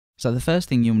So the first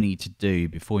thing you'll need to do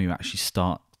before you actually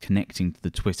start connecting to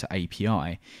the Twitter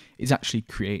API is actually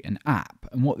create an app.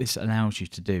 And what this allows you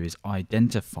to do is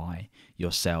identify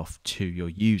yourself to your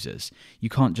users. You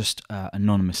can't just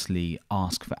anonymously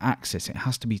ask for access. It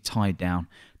has to be tied down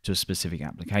to a specific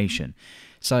application.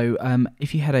 So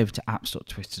if you head over to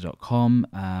apps.twitter.com,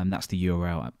 that's the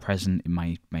URL at present.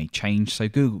 It may change. So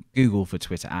Google for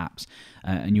Twitter apps,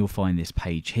 and you'll find this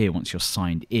page here once you're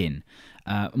signed in.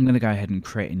 I'm going to go ahead and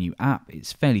create a new app.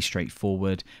 It's fairly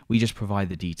straightforward. We just provide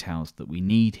the details that we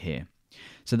need here.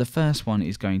 So the first one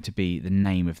is going to be the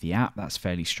name of the app. That's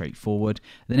fairly straightforward.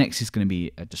 The next is going to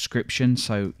be a description,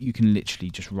 so you can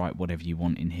literally just write whatever you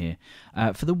want in here.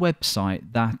 For the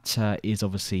website, that is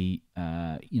obviously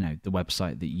the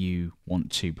website that you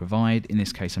want to provide. In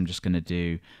this case, I'm just going to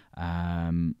do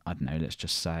I don't know. Let's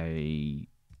just say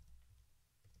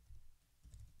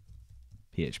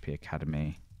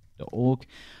phpacademy.org.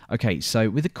 Okay, so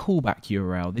with a callback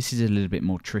URL, this is a little bit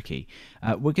more tricky.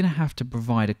 We're going to have to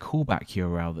provide a callback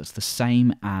URL that's the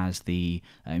same as the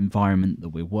environment that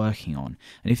we're working on.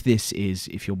 And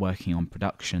if you're working on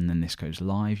production, then this goes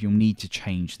live, you'll need to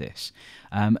change this.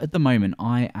 At the moment,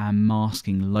 I am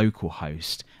masking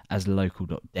localhost as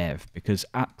local.dev because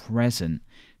at present,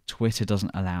 Twitter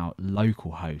doesn't allow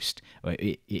localhost, or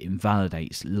it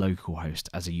invalidates localhost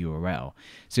as a URL.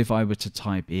 So if I were to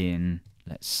type in,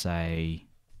 let's say,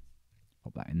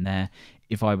 pop that in there,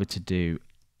 if I were to do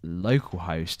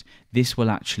localhost, this will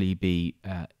actually be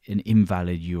an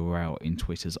invalid URL in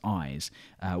Twitter's eyes,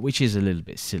 which is a little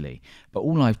bit silly. But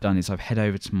all I've done is I've head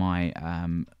over to my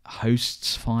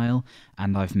hosts file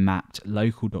and I've mapped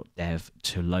local.dev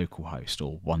to localhost,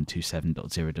 or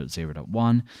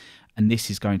 127.0.0.1, and this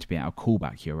is going to be our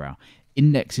callback URL.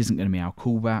 Index isn't going to be our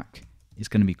callback, it's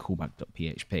going to be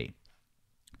callback.php.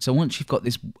 So once you've got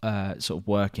this sort of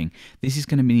working, this is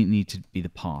going to need to be the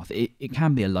path. It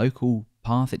can be a local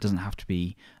path, it doesn't have to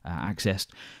be accessed,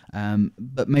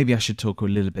 but maybe I should talk a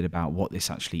little bit about what this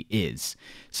actually is.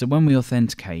 So when we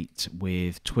authenticate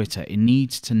with Twitter, it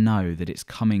needs to know that it's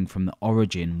coming from the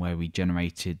origin where we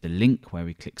generated the link, where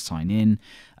we click sign in,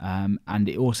 and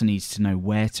it also needs to know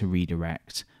where to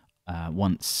redirect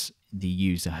once the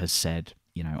user has said,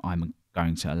 I'm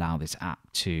going to allow this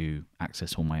app to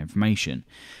access all my information.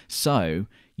 So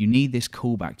you need this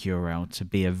callback URL to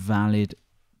be a valid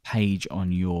page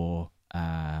on your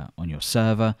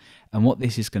server, and what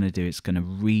this is going to do, it's going to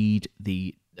read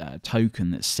the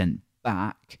token that's sent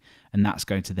back, and that's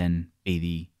going to then be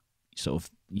the sort of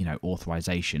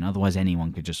authorization. Otherwise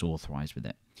anyone could just authorize with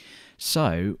it.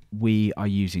 So we are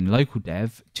using local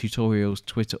dev, tutorials,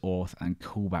 Twitter auth, and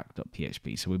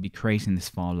callback.php. So we'll be creating this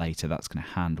file later that's going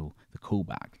to handle the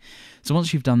callback. So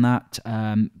once you've done that,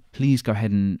 please go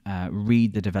ahead and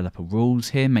read the developer rules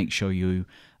here. Make sure you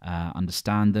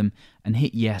understand them and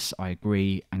hit yes, I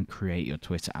agree, and create your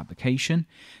Twitter application.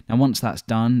 Now once that's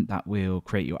done, that will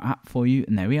create your app for you,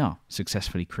 and there we are,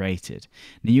 successfully created.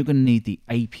 Now you're going to need the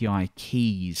API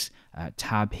keys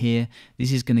tab here.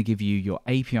 This is going to give you your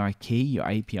API key, your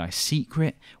API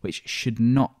secret, which should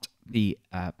not be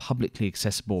publicly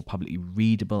accessible or publicly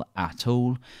readable at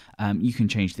all. You can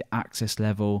change the access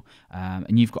level,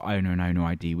 and you've got owner and owner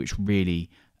ID, which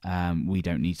really we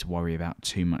don't need to worry about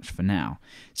too much for now.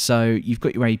 So you've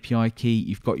got your API key,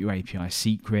 you've got your API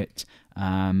secret,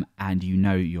 and you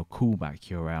know your callback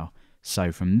URL.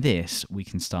 So from this, we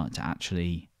can start to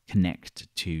actually connect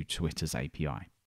to Twitter's API.